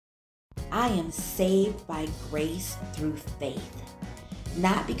I am saved by grace through faith,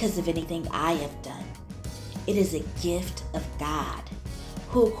 not because of anything I have done. It is a gift of God,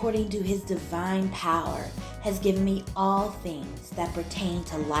 who according to his divine power has given me all things that pertain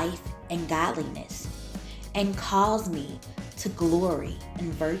to life and godliness, and calls me to glory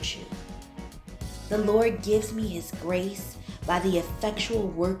and virtue. The Lord gives me his grace by the effectual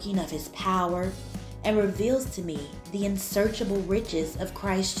working of his power, and reveals to me the unsearchable riches of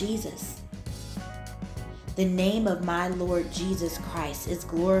Christ Jesus. The name of my Lord Jesus Christ is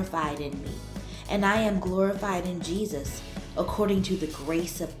glorified in me, and I am glorified in Jesus according to the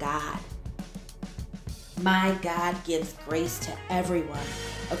grace of God. My God gives grace to everyone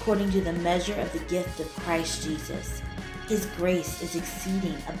according to the measure of the gift of Christ Jesus. His grace is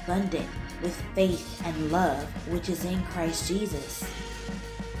exceeding abundant with faith and love which is in Christ Jesus.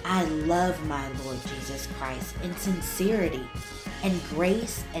 I love my Lord Jesus Christ in sincerity, and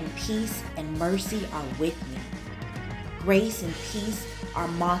grace and peace and mercy are with me. Grace and peace are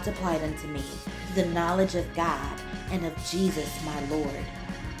multiplied unto me through the knowledge of God and of Jesus my Lord.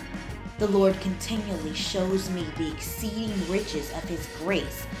 The Lord continually shows me the exceeding riches of his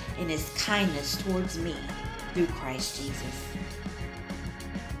grace in his kindness towards me through Christ Jesus.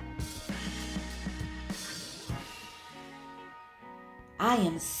 I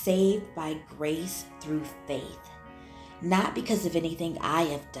am saved by grace through faith, not because of anything I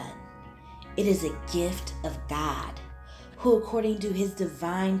have done. It is a gift of God, who according to his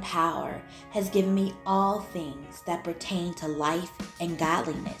divine power has given me all things that pertain to life and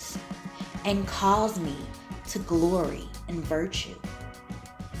godliness, and calls me to glory and virtue.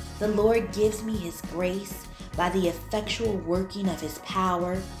 The Lord gives me his grace by the effectual working of his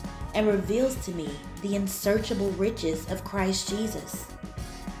power, and reveals to me the unsearchable riches of Christ Jesus.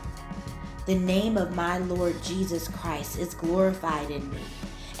 The name of my Lord Jesus Christ is glorified in me,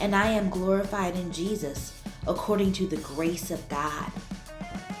 and I am glorified in Jesus according to the grace of God.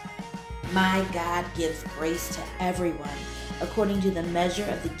 My God gives grace to everyone according to the measure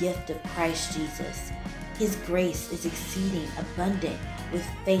of the gift of Christ Jesus. His grace is exceeding abundant with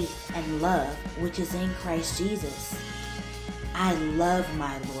faith and love which is in Christ Jesus. I love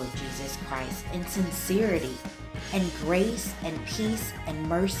my Lord Jesus Christ in sincerity, and grace and peace and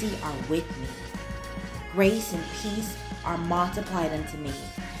mercy are with me. Grace and peace are multiplied unto me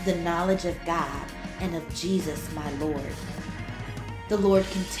through the knowledge of God and of Jesus my Lord. The Lord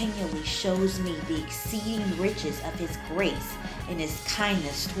continually shows me the exceeding riches of his grace in his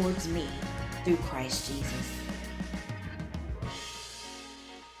kindness towards me through Christ Jesus.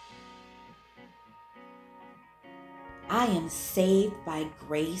 I am saved by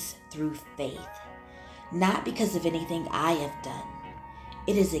grace through faith, not because of anything I have done.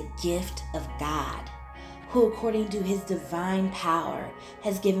 It is a gift of God, who according to his divine power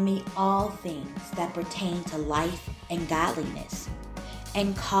has given me all things that pertain to life and godliness,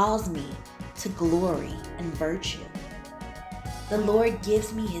 and calls me to glory and virtue. The Lord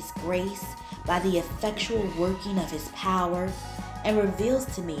gives me his grace by the effectual working of his power, and reveals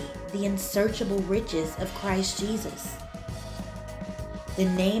to me the unsearchable riches of Christ Jesus. The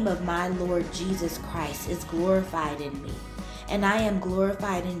name of my Lord Jesus Christ is glorified in me, and I am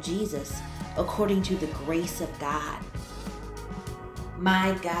glorified in Jesus according to the grace of God.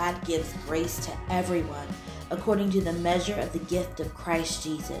 My God gives grace to everyone according to the measure of the gift of Christ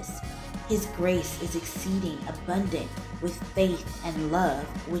Jesus. His grace is exceeding abundant with faith and love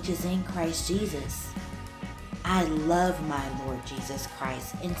which is in Christ Jesus. I love my Lord Jesus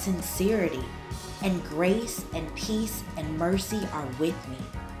Christ in sincerity, and grace and peace and mercy are with me.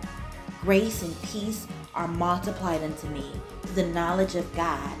 Grace and peace are multiplied unto me through the knowledge of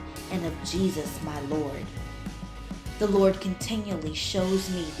God and of Jesus my Lord. The Lord continually shows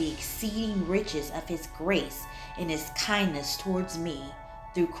me the exceeding riches of his grace in his kindness towards me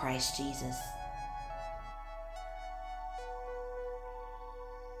through Christ Jesus.